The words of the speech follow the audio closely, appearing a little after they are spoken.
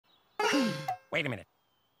Wait a minute.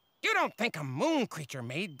 You don't think a moon creature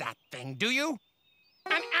made that thing, do you?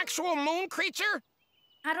 An actual moon creature?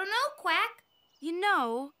 I don't know, Quack. You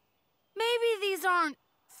know, maybe these aren't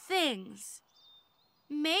things.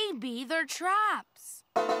 Maybe they're traps.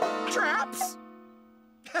 Traps?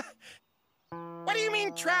 What do you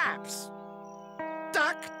mean, traps?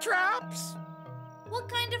 Duck traps? What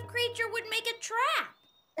kind of creature would make a trap?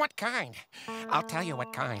 What kind? I'll tell you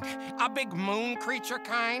what kind. A big moon creature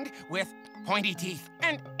kind with pointy teeth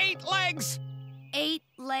and 8 legs. 8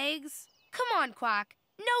 legs? Come on, Quack.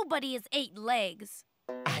 Nobody has 8 legs.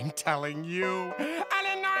 I'm telling you,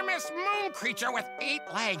 an enormous moon creature with 8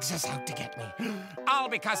 legs is out to get me. All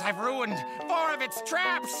because I've ruined 4 of its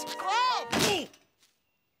traps. Oh!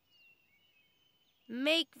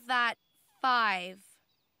 Make that 5.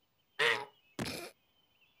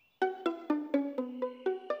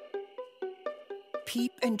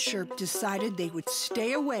 Peep and Chirp decided they would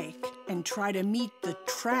stay awake and try to meet the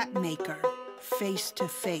trap maker face to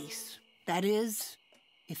face. That is,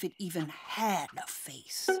 if it even had a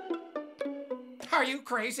face. Are you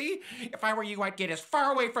crazy? If I were you, I'd get as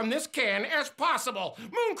far away from this can as possible.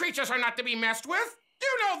 Moon creatures are not to be messed with.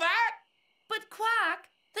 You know that. But Quack,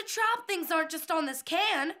 the trap things aren't just on this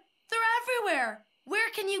can. They're everywhere. Where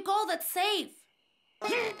can you go that's safe?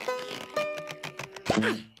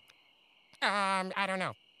 I don't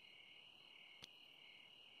know.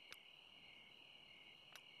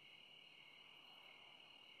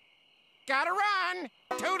 Gotta run!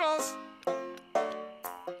 Toodles!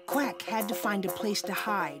 Quack had to find a place to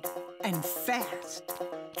hide, and fast.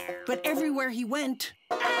 But everywhere he went,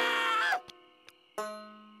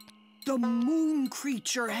 the moon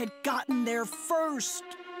creature had gotten there first.